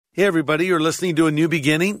Hey everybody, you're listening to A New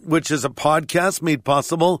Beginning, which is a podcast made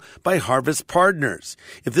possible by Harvest Partners.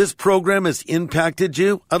 If this program has impacted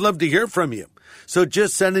you, I'd love to hear from you. So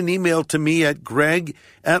just send an email to me at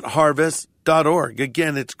greg@harvest.org.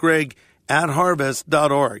 Again, it's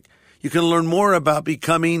greg@harvest.org. You can learn more about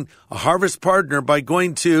becoming a Harvest Partner by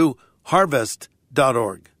going to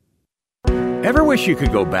harvest.org. Ever wish you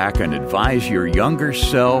could go back and advise your younger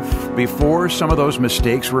self before some of those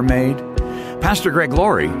mistakes were made? Pastor Greg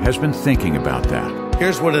Laurie has been thinking about that.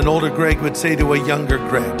 Here's what an older Greg would say to a younger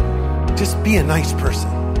Greg. Just be a nice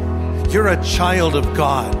person. You're a child of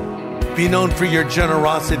God. Be known for your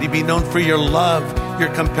generosity. Be known for your love, your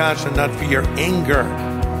compassion, not for your anger.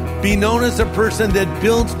 Be known as a person that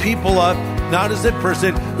builds people up, not as a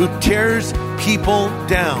person who tears people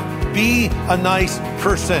down. Be a nice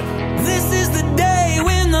person. This is the day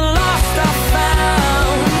when the lost are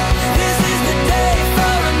found. This is the day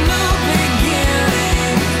for a new beginning.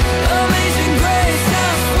 Amazing grace,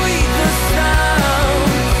 how sweet the sound.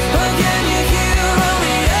 Again you hear all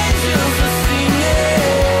the angels are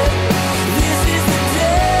singing. This is the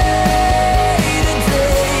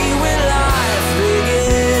day when life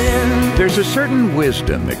begins. There's a certain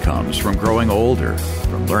wisdom that comes from growing older,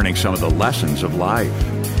 from learning some of the lessons of life.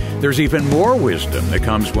 There's even more wisdom that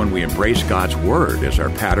comes when we embrace God's Word as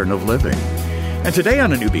our pattern of living. And today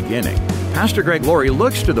on A New Beginning, Pastor Greg Laurie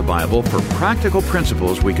looks to the Bible for practical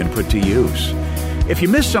principles we can put to use. If you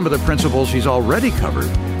missed some of the principles he's already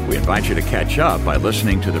covered, we invite you to catch up by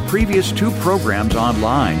listening to the previous 2 programs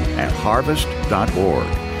online at harvest.org.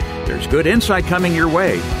 There's good insight coming your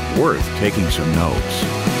way, worth taking some notes.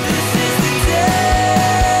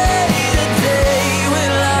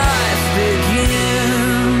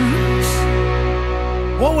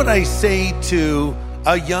 What would I say to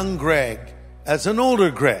a young Greg as an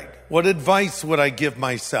older Greg? What advice would I give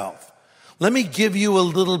myself? Let me give you a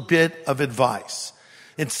little bit of advice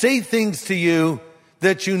and say things to you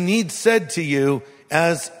that you need said to you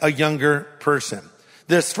as a younger person.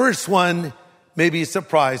 This first one may be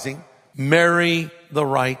surprising. Marry the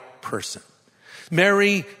right person.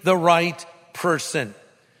 Marry the right person.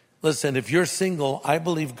 Listen, if you're single, I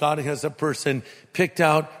believe God has a person picked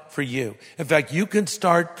out for you. In fact, you can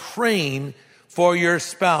start praying for your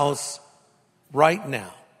spouse right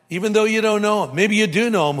now, even though you don't know him. Maybe you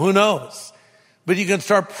do know him, who knows? But you can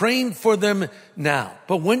start praying for them now.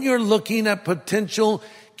 But when you're looking at potential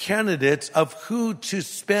candidates of who to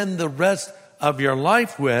spend the rest of your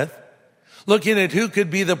life with, looking at who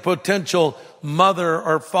could be the potential mother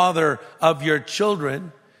or father of your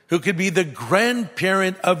children, who could be the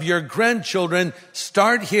grandparent of your grandchildren,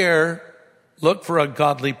 start here. Look for a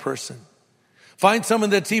godly person. Find someone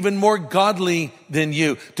that's even more godly than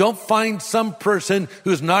you. Don't find some person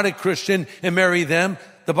who's not a Christian and marry them.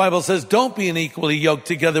 The Bible says, don't be unequally yoked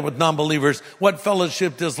together with non-believers. What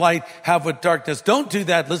fellowship does light have with darkness? Don't do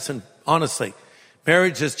that. Listen, honestly,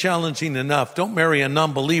 marriage is challenging enough. Don't marry a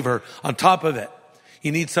non-believer on top of it.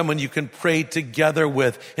 You need someone you can pray together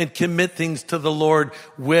with and commit things to the Lord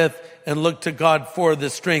with and look to God for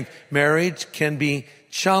the strength. Marriage can be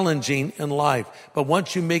challenging in life, but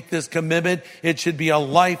once you make this commitment, it should be a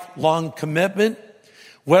lifelong commitment.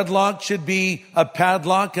 Wedlock should be a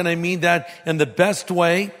padlock, and I mean that in the best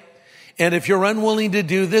way. And if you're unwilling to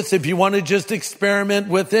do this, if you want to just experiment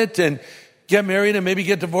with it and get married and maybe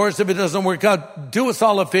get divorced if it doesn't work out, do us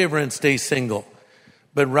all a favor and stay single.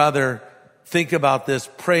 But rather, think about this,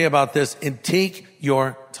 pray about this, and take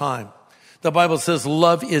your time. The Bible says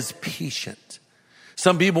love is patient.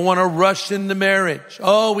 Some people want to rush into marriage.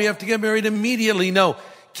 Oh, we have to get married immediately. No,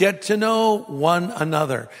 get to know one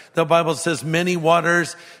another. The Bible says many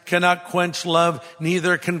waters cannot quench love,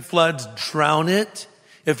 neither can floods drown it.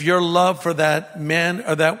 If your love for that man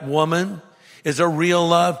or that woman is a real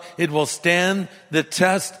love, it will stand the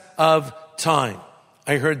test of time.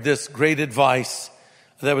 I heard this great advice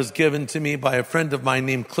that was given to me by a friend of mine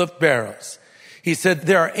named Cliff Barrows. He said,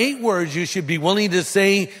 there are 8 words you should be willing to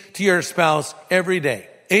say to your spouse every day.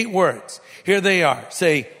 8 words. Here they are.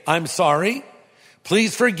 Say, I'm sorry.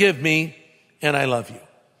 Please forgive me. And I love you.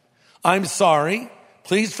 I'm sorry.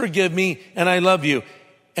 Please forgive me. And I love you.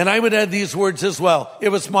 And I would add these words as well. It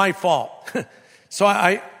was my fault. So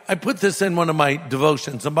I put this in one of my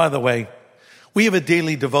devotions. And by the way, we have a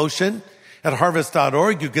daily devotion at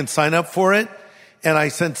harvest.org. You can sign up for it. And I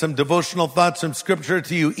send some devotional thoughts from scripture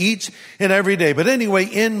to you each and every day. But anyway,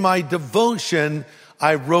 in my devotion,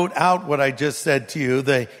 I wrote out what I just said to you,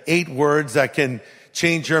 the 8 words that can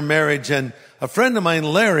change your marriage. And a friend of mine,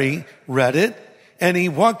 Larry, read it. And he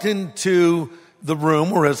walked into the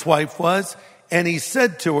room where his wife was. And he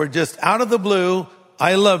said to her, just out of the blue,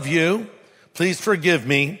 I love you. Please forgive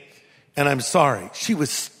me, and I'm sorry. She was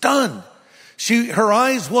stunned. Her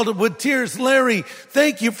eyes welled with tears. Larry,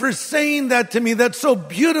 thank you for saying that to me. That's so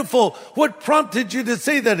beautiful. What prompted you to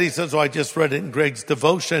say that? He says, I just read it in Greg's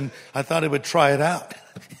devotion. I thought I would try it out.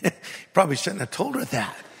 Probably shouldn't have told her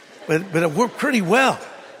that, but it worked pretty well.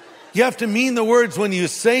 You have to mean the words when you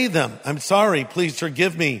say them. I'm sorry. Please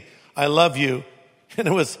forgive me. I love you. And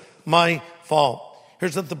it was my fault.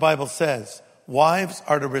 Here's what the Bible says. Wives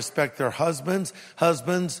are to respect their husbands.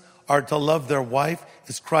 Husbands are to love their wife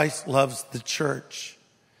as Christ loves the church.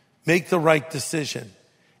 Make the right decision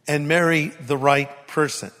and marry the right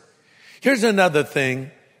person. Here's another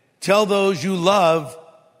thing. Tell those you love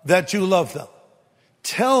that you love them.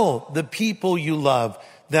 Tell the people you love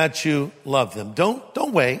that you love them.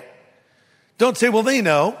 Don't wait. Don't say, well, they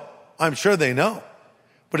know. I'm sure they know.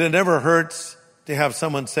 But it never hurts to have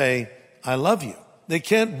someone say, I love you. They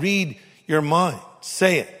can't read your mind.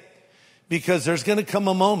 Say it. Because there's going to come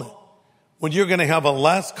a moment when you're going to have a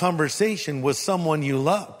last conversation with someone you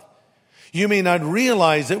love. You may not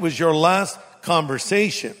realize it was your last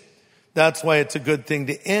conversation. That's why it's a good thing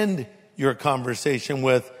to end your conversation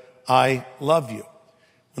with, I love you.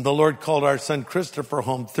 When the Lord called our son Christopher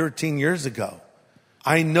home 13 years ago,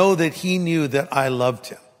 I know that he knew that I loved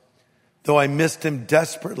him. Though I missed him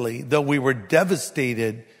desperately, though we were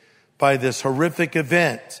devastated by this horrific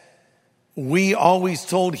event, we always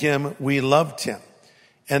told him we loved him.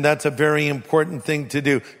 And that's a very important thing to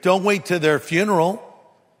do. Don't wait to their funeral.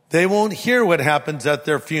 They won't hear what happens at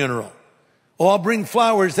their funeral. Oh, I'll bring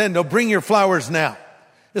flowers then. No, bring your flowers now.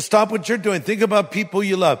 Just stop what you're doing. Think about people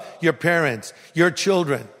you love, your parents, your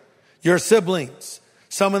children, your siblings,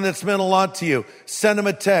 someone that's meant a lot to you. Send them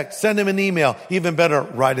a text, send them an email. Even better,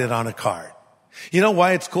 write it on a card. You know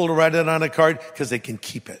why it's cool to write it on a card? Because they can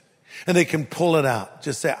keep it and they can pull it out.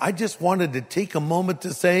 Just say, I just wanted to take a moment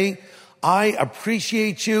to say, I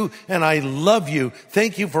appreciate you and I love you.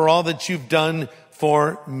 Thank you for all that you've done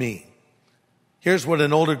for me. Here's what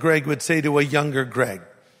an older Greg would say to a younger Greg.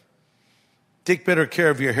 Take better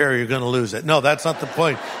care of your hair, you're going to lose it. No, that's not the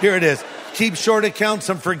point. Here it is. Keep short accounts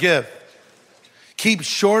and forgive. Keep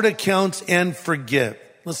short accounts and forgive.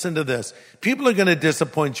 Listen to this. People are going to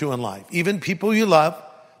disappoint you in life. Even people you love,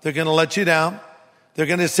 they're going to let you down. They're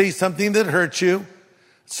going to say something that hurts you.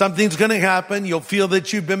 Something's going to happen. You'll feel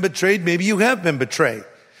that you've been betrayed. Maybe you have been betrayed.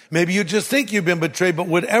 Maybe you just think you've been betrayed. But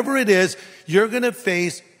whatever it is, you're going to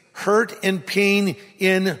face hurt and pain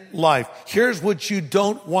in life. Here's what you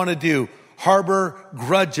don't want to do. Harbor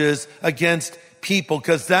grudges against people,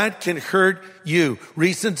 because that can hurt you.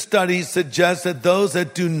 Recent studies suggest that those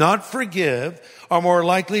that do not forgive are more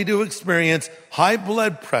likely to experience high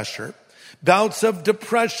blood pressure, bouts of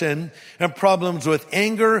depression, and problems with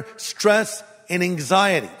anger, stress, and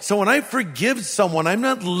anxiety. So when I forgive someone, I'm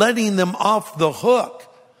not letting them off the hook.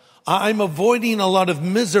 I'm avoiding a lot of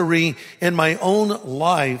misery in my own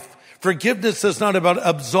life. Forgiveness is not about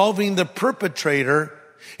absolving the perpetrator.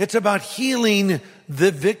 It's about healing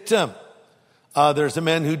the victim. There's a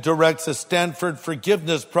man who directs a Stanford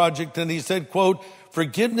forgiveness project, and he said, quote,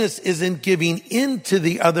 forgiveness isn't giving in to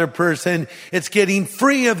the other person. It's getting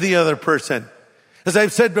free of the other person. As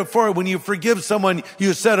I've said before, when you forgive someone,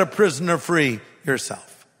 you set a prisoner free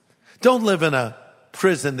yourself. Don't live in a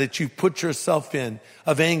prison that you put yourself in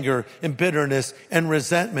of anger and bitterness and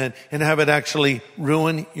resentment and have it actually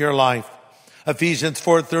ruin your life. Ephesians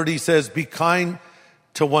 4:30 says, be kind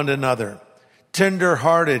to one another,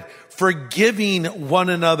 tender-hearted, forgiving one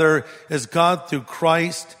another as God through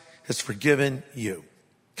Christ has forgiven you.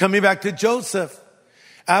 Coming back to Joseph,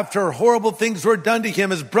 after horrible things were done to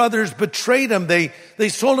him, his brothers betrayed him. They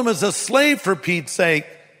sold him as a slave, for Pete's sake.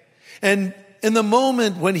 And in the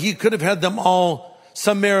moment when he could have had them all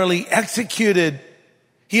summarily executed,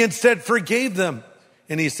 he instead forgave them.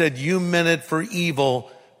 And he said, you meant it for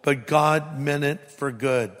evil, but God meant it for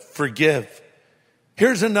good. Forgive.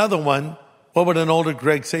 Here's another one. What would an older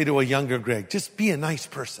Greg say to a younger Greg? Just be a nice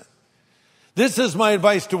person. This is my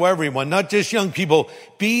advice to everyone, not just young people.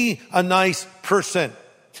 Be a nice person.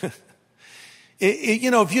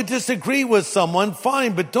 If you disagree with someone,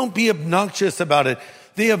 fine, but don't be obnoxious about it.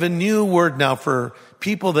 They have a new word now for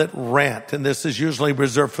people that rant, and this is usually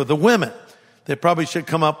reserved for the women. They probably should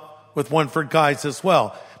come up with one for guys as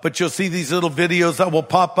well. But you'll see these little videos that will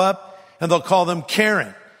pop up, and they'll call them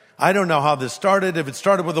Karen. I don't know how this started. If it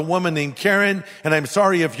started with a woman named Karen, and I'm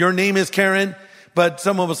sorry if your name is Karen, but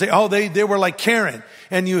someone will say, oh, they were like Karen.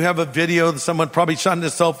 And you have a video that someone probably shot on a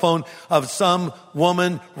cell phone of some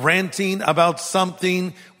woman ranting about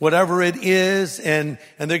something, whatever it is, and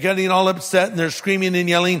they're getting all upset and they're screaming and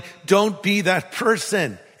yelling. Don't be that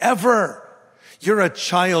person, ever. You're a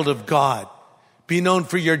child of God. Be known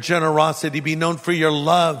for your generosity. Be known for your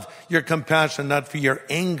love, your compassion, not for your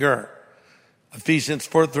anger. Ephesians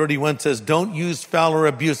 4:31 says, don't use foul or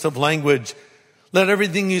abusive language. Let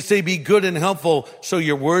everything you say be good and helpful, so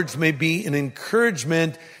your words may be an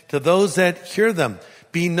encouragement to those that hear them.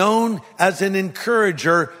 Be known as an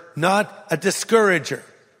encourager, not a discourager.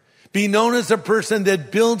 Be known as a person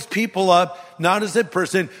that builds people up, not as a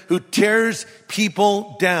person who tears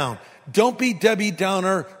people down. Don't be Debbie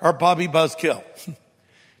Downer or Bobby Buzzkill.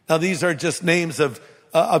 Now, these are just names of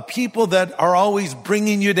people that are always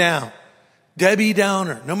bringing you down. Debbie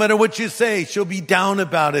Downer, no matter what you say, she'll be down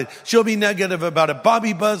about it. She'll be negative about it.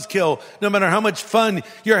 Bobby Buzzkill, no matter how much fun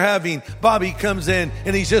you're having, Bobby comes in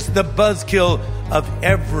and he's just the buzzkill of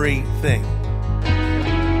everything.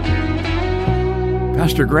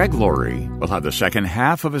 Pastor Greg Laurie will have the second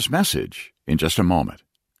half of his message in just a moment.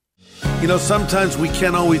 You know, sometimes we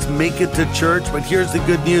can't always make it to church, but here's the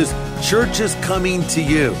good news. Church is coming to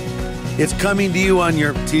you. It's coming to you on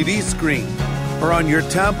your TV screen, or on your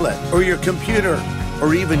tablet, or your computer,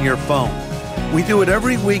 or even your phone. We do it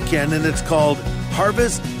every weekend, and it's called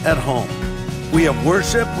Harvest at Home. We have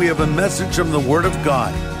worship. We have a message from the Word of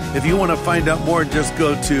God. If you want to find out more, just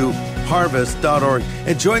go to harvest.org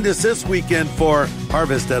and join us this weekend for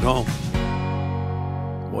Harvest at Home.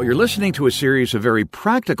 Well, you're listening to a series of very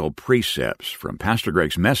practical precepts from Pastor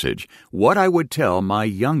Greg's message, What I Would Tell My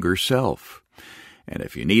Younger Self. And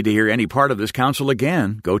if you need to hear any part of this counsel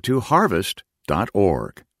again, go to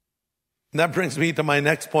harvest.org. And that brings me to my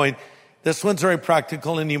next point. This one's very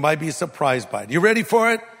practical, and you might be surprised by it. You ready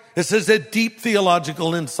for it? This is a deep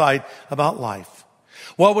theological insight about life.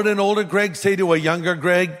 What would an older Greg say to a younger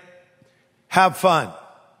Greg? Have fun.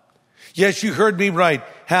 Yes, you heard me right.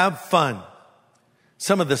 Have fun.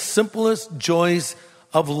 Some of the simplest joys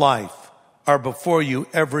of life are before you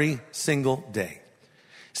every single day.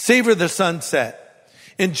 Savor the sunset.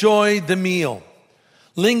 Enjoy the meal.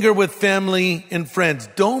 Linger with family and friends.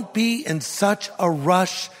 Don't be in such a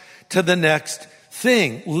rush to the next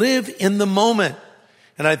thing. Live in the moment.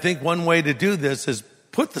 And I think one way to do this is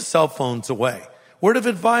put the cell phones away. Word of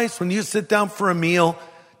advice, when you sit down for a meal,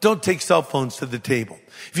 don't take cell phones to the table.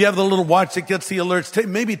 If you have the little watch that gets the alerts,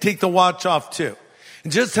 maybe take the watch off too.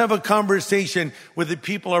 And just have a conversation with the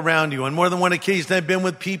people around you. On more than one occasion, I've been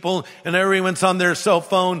with people and everyone's on their cell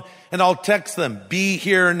phone, and I'll text them, be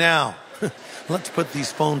here now. Let's put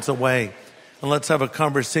these phones away and let's have a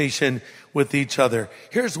conversation with each other.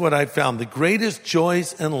 Here's what I found. The greatest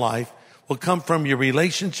joys in life will come from your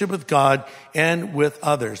relationship with God and with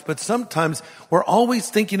others. But sometimes we're always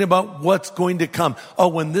thinking about what's going to come. Oh,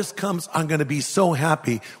 when this comes, I'm going to be so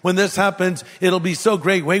happy. When this happens, it'll be so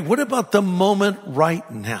great. Wait, what about the moment right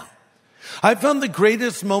now? I found the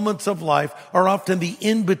greatest moments of life are often the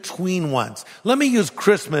in-between ones. Let me use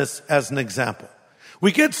Christmas as an example.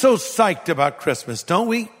 We get so psyched about Christmas, don't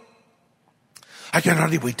we? I can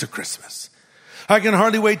hardly wait till Christmas. I can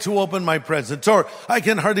hardly wait to open my presents, or I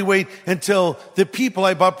can hardly wait until the people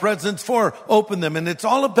I bought presents for open them. And it's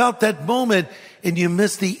all about that moment, and you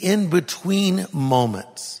miss the in-between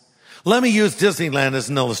moments. Let me use Disneyland as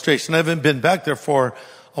an illustration. I haven't been back there for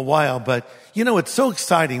a while, but you know, it's so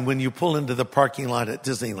exciting when you pull into the parking lot at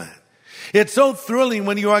Disneyland. It's so thrilling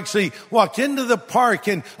when you actually walk into the park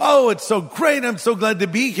and, oh, it's so great. I'm so glad to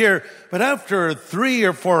be here. But after 3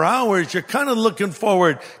 or 4 hours, you're kind of looking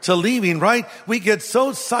forward to leaving, right? We get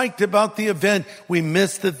so psyched about the event. We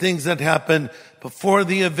miss the things that happen before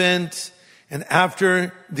the event and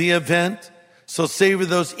after the event. So savor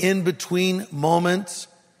those in-between moments.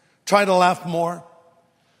 Try to laugh more.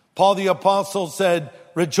 Paul the Apostle said,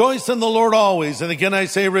 rejoice in the Lord always. And again, I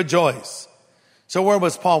say rejoice. So where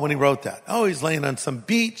was Paul when he wrote that? Oh, he's laying on some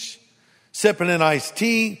beach, sipping an iced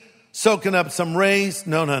tea, soaking up some rays.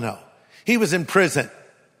 No. He was in prison.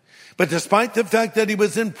 But despite the fact that he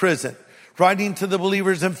was in prison, writing to the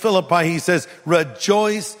believers in Philippi, he says,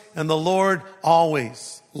 rejoice in the Lord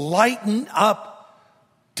always. Lighten up.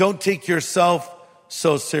 Don't take yourself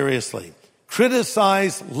so seriously.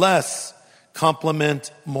 Criticize less.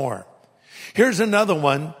 Compliment more. Here's another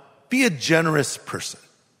one. Be a generous person.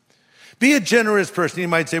 Be a generous person. You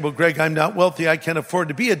might say, well, Greg, I'm not wealthy. I can't afford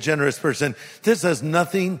to be a generous person. This has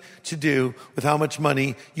nothing to do with how much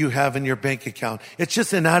money you have in your bank account. It's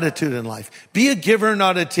just an attitude in life. Be a giver,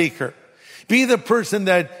 not a taker. Be the person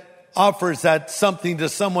that offers that something to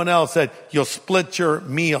someone else, that you'll split your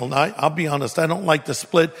meal. Now, I'll be honest, I don't like to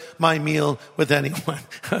split my meal with anyone.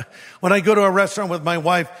 When I go to a restaurant with my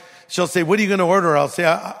wife, she'll say, what are you going to order? I'll say,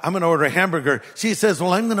 I'm going to order a hamburger. She says,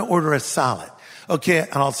 well, I'm going to order a salad. Okay,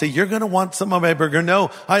 and I'll say, you're going to want some of my burger.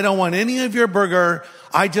 No, I don't want any of your burger.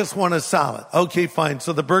 I just want a salad. Okay, fine.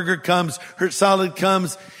 So the burger comes, her salad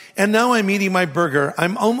comes, and now I'm eating my burger.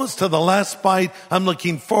 I'm almost to the last bite. I'm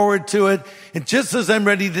looking forward to it. And just as I'm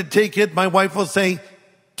ready to take it, my wife will say,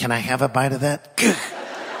 can I have a bite of that?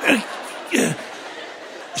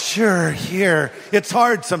 Sure, here. It's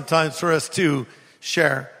hard sometimes for us to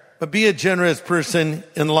share, but be a generous person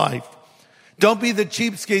in life. Don't be the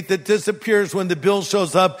cheapskate that disappears when the bill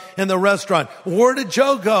shows up in the restaurant. Where did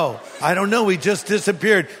Joe go? I don't know. He just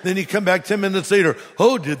disappeared. Then you come back 10 minutes later.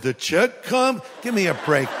 Oh, did the check come? Give me a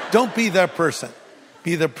break. Don't be that person.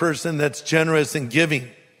 Be the person that's generous and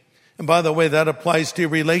giving. And by the way, that applies to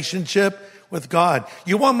your relationship with God.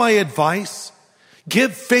 You want my advice?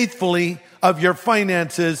 Give faithfully of your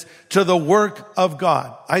finances to the work of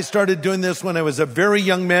God. I started doing this when I was a very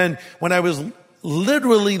young man, when I was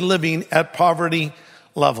literally living at poverty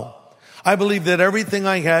level. I believe that everything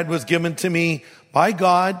I had was given to me by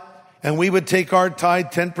God, and we would take our tithe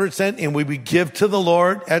 10% and we would give to the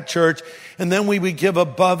Lord at church, and then we would give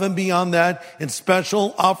above and beyond that in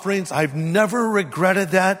special offerings. I've never regretted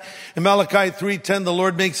that. In Malachi 3:10, the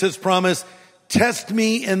Lord makes his promise, test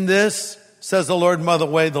me in this, says the Lord. By the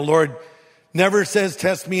way, the Lord never says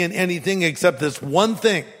test me in anything except this one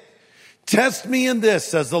thing. Test me in this,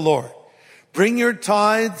 says the Lord. Bring your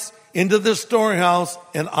tithes into the storehouse,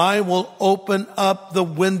 and I will open up the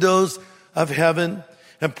windows of heaven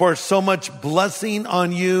and pour so much blessing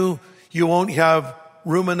on you, you won't have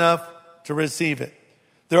room enough to receive it.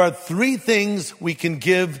 There are 3 things we can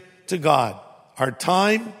give to God: our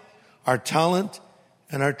time, our talent,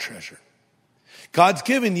 and our treasure. God's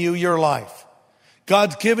given you your life.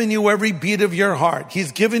 God's given you every beat of your heart.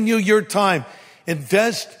 He's given you your time.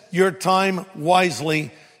 Invest your time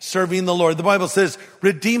wisely serving the Lord. The Bible says,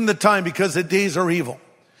 redeem the time because the days are evil.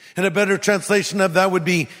 And a better translation of that would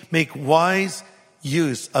be, make wise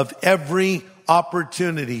use of every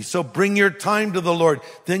opportunity. So bring your time to the Lord.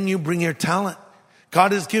 Then you bring your talent.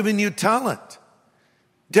 God has given you talent.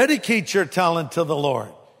 Dedicate your talent to the Lord.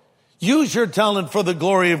 Use your talent for the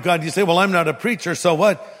glory of God. You say, well, I'm not a preacher, so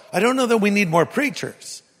what? I don't know that we need more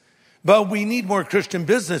preachers, but we need more Christian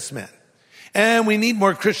businessmen. And we need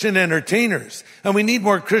more Christian entertainers. And we need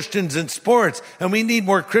more Christians in sports. And we need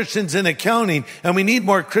more Christians in accounting. And we need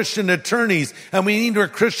more Christian attorneys. And we need more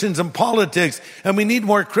Christians in politics. And we need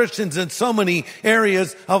more Christians in so many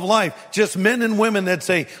areas of life. Just men and women that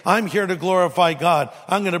say, I'm here to glorify God.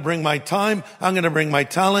 I'm going to bring my time. I'm going to bring my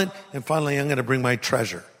talent. And finally, I'm going to bring my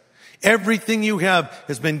treasure. Everything you have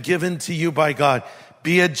has been given to you by God.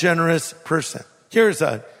 Be a generous person. Here's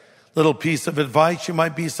a little piece of advice you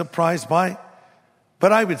might be surprised by.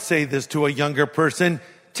 But I would say this to a younger person: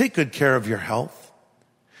 take good care of your health.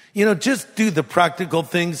 Just do the practical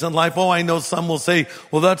things in life. Oh, I know some will say,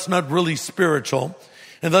 well, that's not really spiritual.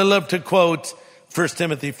 And I love to quote 1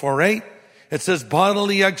 Timothy 4:8. It says,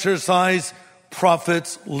 bodily exercise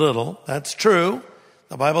profits little. That's true.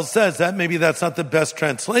 The Bible says that. Maybe that's not the best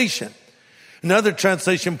translation. Another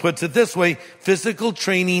translation puts it this way: physical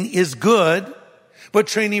training is good, but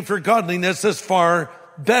training for godliness is far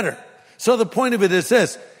better. So the point of it is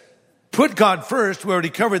this: put God first. We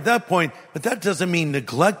already covered that point, but that doesn't mean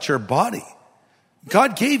neglect your body.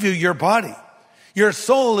 God gave you your body. Your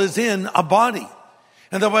soul is in a body.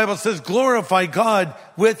 And the Bible says glorify God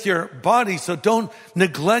with your body. So don't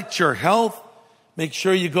neglect your health. Make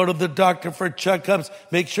sure you go to the doctor for checkups.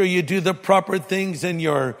 Make sure you do the proper things in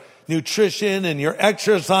your nutrition and your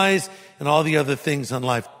exercise and all the other things in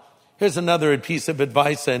life. Here's another piece of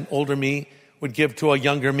advice an older me would give to a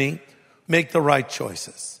younger me. Make the right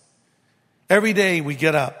choices. Every day we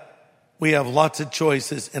get up, we have lots of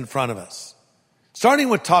choices in front of us. Starting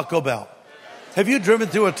with Taco Bell. Have you driven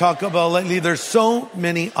through a Taco Bell lately? There's so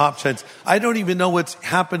many options. I don't even know what's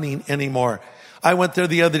happening anymore. I went there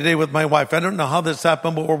the other day with my wife. I don't know how this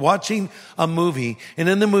happened, but we're watching a movie. And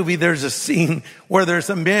in the movie, there's a scene where there's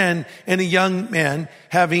a man and a young man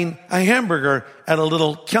having a hamburger at a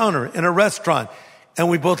little counter in a restaurant. And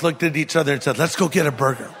we both looked at each other and said, let's go get a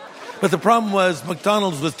burger. But the problem was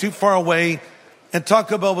McDonald's was too far away and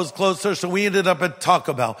Taco Bell was closer. So we ended up at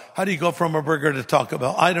Taco Bell. How do you go from a burger to Taco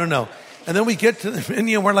Bell? I don't know. And then we get to the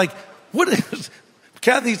menu and we're like, what is,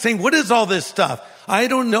 Kathy's saying, what is all this stuff? I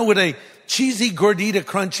don't know what a cheesy gordita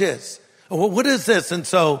crunch is. Well, what is this? And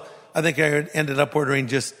so I think I ended up ordering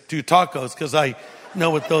just 2 tacos because I know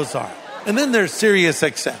what those are. And then there's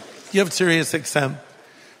SiriusXM. You have SiriusXM.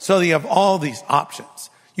 So you have all these options.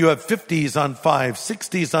 You have 50s on 5,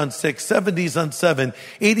 60s on 6, 70s on 7,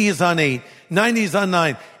 80s on 8, 90s on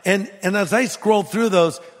 9. And as I scroll through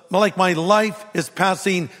those, like my life is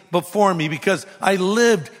passing before me because I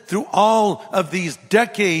lived through all of these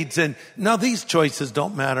decades. And now these choices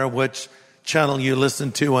don't matter which channel you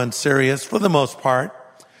listen to on Sirius for the most part,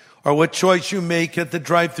 or what choice you make at the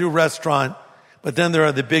drive-through restaurant. But then there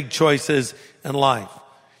are the big choices in life.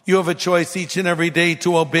 You have a choice each and every day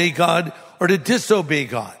to obey God or to disobey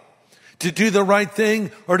God, to do the right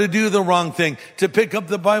thing or to do the wrong thing, to pick up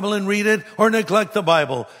the Bible and read it or neglect the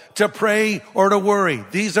Bible, to pray or to worry.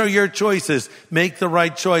 These are your choices. Make the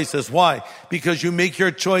right choices. Why? Because you make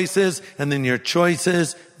your choices and then your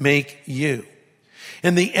choices make you.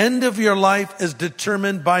 And the end of your life is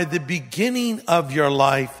determined by the beginning of your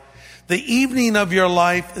life. The evening of your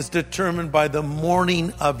life is determined by the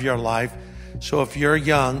morning of your life. So if you're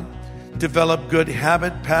young, develop good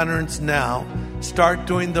habit patterns now. Start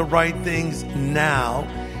doing the right things now.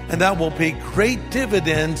 And that will pay great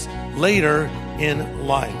dividends later in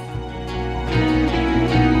life.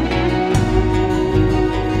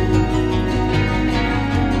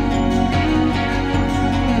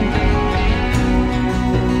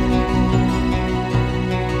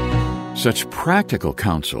 Such practical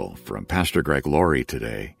counsel from Pastor Greg Laurie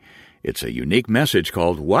today. It's a unique message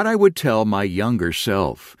called What I Would Tell My Younger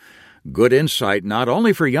Self. Good insight not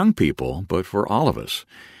only for young people, but for all of us.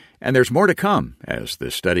 And there's more to come as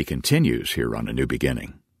this study continues here on A New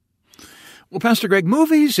Beginning. Well, Pastor Greg,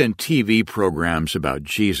 movies and TV programs about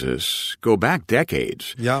Jesus go back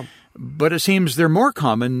decades. Yeah. But it seems they're more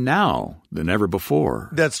common now than ever before.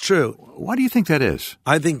 That's true. Why do you think that is?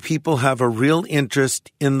 I think people have a real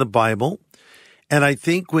interest in the Bible. And I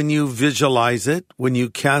think when you visualize it, when you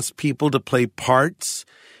cast people to play parts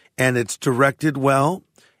and it's directed well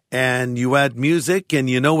and you add music and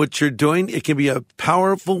you know what you're doing, it can be a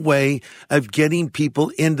powerful way of getting people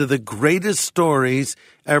into the greatest stories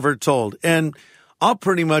ever told. And I'll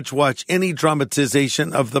pretty much watch any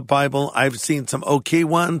dramatization of the Bible. I've seen some okay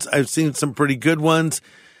ones. I've seen some pretty good ones.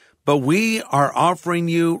 But we are offering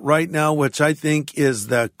you right now, which I think is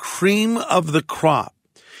the cream of the crop.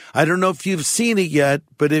 I don't know if you've seen it yet,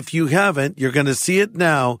 but if you haven't, you're going to see it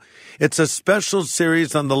now. It's a special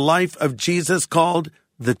series on the life of Jesus called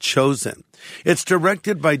The Chosen. It's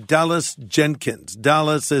directed by Dallas Jenkins.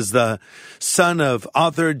 Dallas is the son of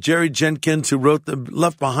author Jerry Jenkins, who wrote the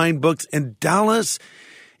Left Behind books. And Dallas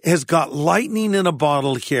has got lightning in a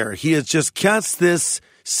bottle here. He has just cast this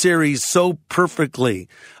series so perfectly.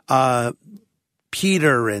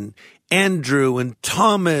 Peter and Andrew and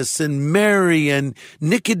Thomas and Mary and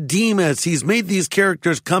Nicodemus. He's made these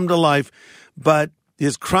characters come to life, but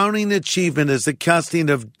his crowning achievement is the casting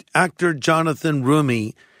of actor Jonathan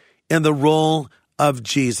Roumie in the role of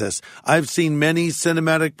Jesus. I've seen many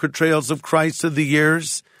cinematic portrayals of Christ through the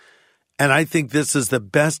years, and I think this is the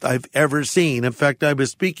best I've ever seen. In fact, I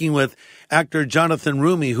was speaking with actor Jonathan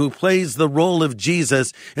Roumie, who plays the role of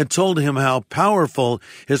Jesus, and told him how powerful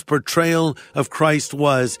his portrayal of Christ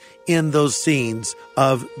was in those scenes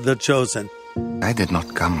of The Chosen. I did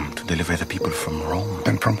not come to deliver the people from Rome.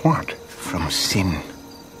 Then from what? From sin.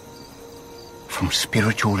 From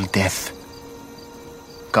spiritual death.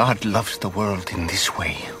 God loves the world in this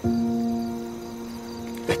way,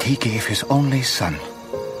 that he gave his only Son,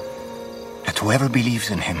 that whoever believes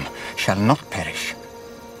in him shall not perish,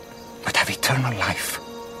 but have eternal life.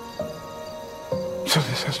 So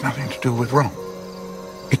this has nothing to do with Rome.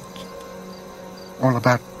 It's all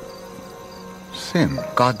about sin.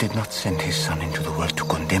 God did not send his Son into the world to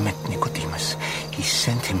condemn it, Nicodemus. He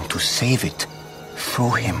sent him to save it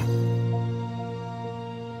through him.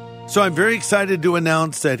 So I'm very excited to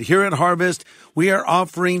announce that here at Harvest, we are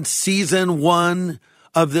offering season 1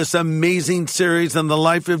 of this amazing series on the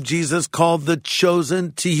life of Jesus called The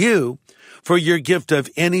Chosen to you for your gift of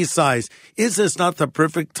any size. Is this not the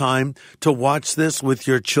perfect time to watch this with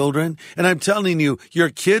your children? And I'm telling you, your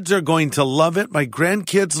kids are going to love it. My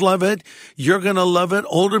grandkids love it. You're going to love it.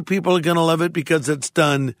 Older people are going to love it because it's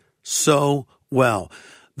done so well.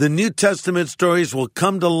 The New Testament stories will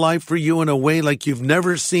come to life for you in a way like you've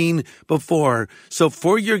never seen before. So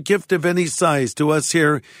for your gift of any size to us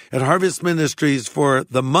here at Harvest Ministries for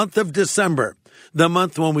the month of December, the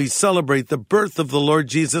month when we celebrate the birth of the Lord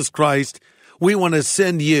Jesus Christ, we want to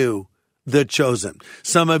send you The Chosen.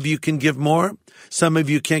 Some of you can give more. Some of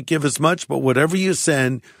you can't give as much, but whatever you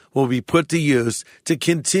send will be put to use to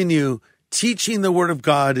continue teaching the Word of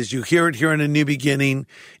God as you hear it here in A New Beginning,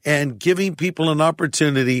 and giving people an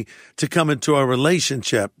opportunity to come into a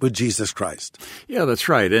relationship with Jesus Christ. Yeah, that's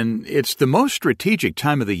right. And it's the most strategic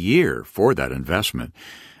time of the year for that investment.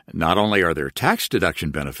 Not only are there tax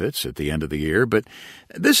deduction benefits at the end of the year, but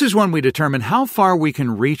this is when we determine how far we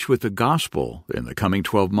can reach with the gospel in the coming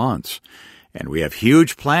 12 months. And we have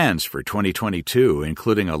huge plans for 2022,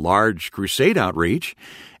 including a large crusade outreach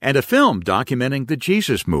and a film documenting the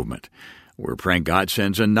Jesus movement. We're praying God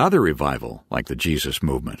sends another revival like the Jesus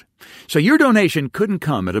movement. So your donation couldn't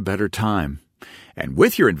come at a better time. And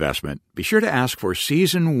with your investment, be sure to ask for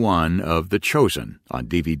Season 1 of The Chosen on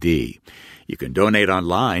DVD. You can donate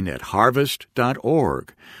online at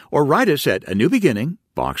harvest.org or write us at A New Beginning,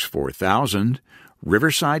 Box 4000,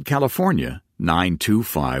 Riverside, California,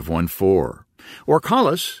 92514. Or call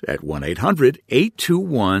us at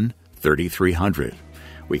 1-800-821-3300.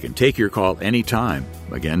 We can take your call anytime.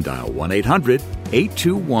 Again, dial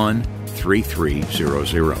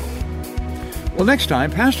 1-800-821-3300. Well, next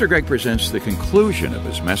time, Pastor Greg presents the conclusion of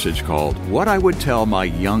his message called What I Would Tell My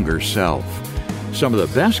Younger Self. Some of the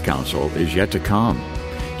best counsel is yet to come.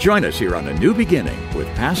 Join us here on A New Beginning with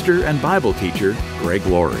pastor and Bible teacher Greg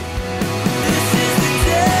Laurie.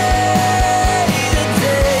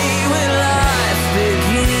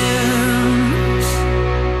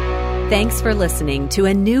 Thanks for listening to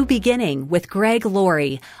A New Beginning with Greg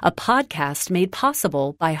Laurie, a podcast made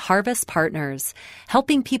possible by Harvest Partners,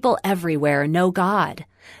 helping people everywhere know God.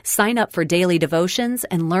 Sign up for daily devotions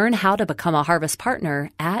and learn how to become a Harvest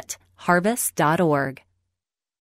Partner at harvest.org.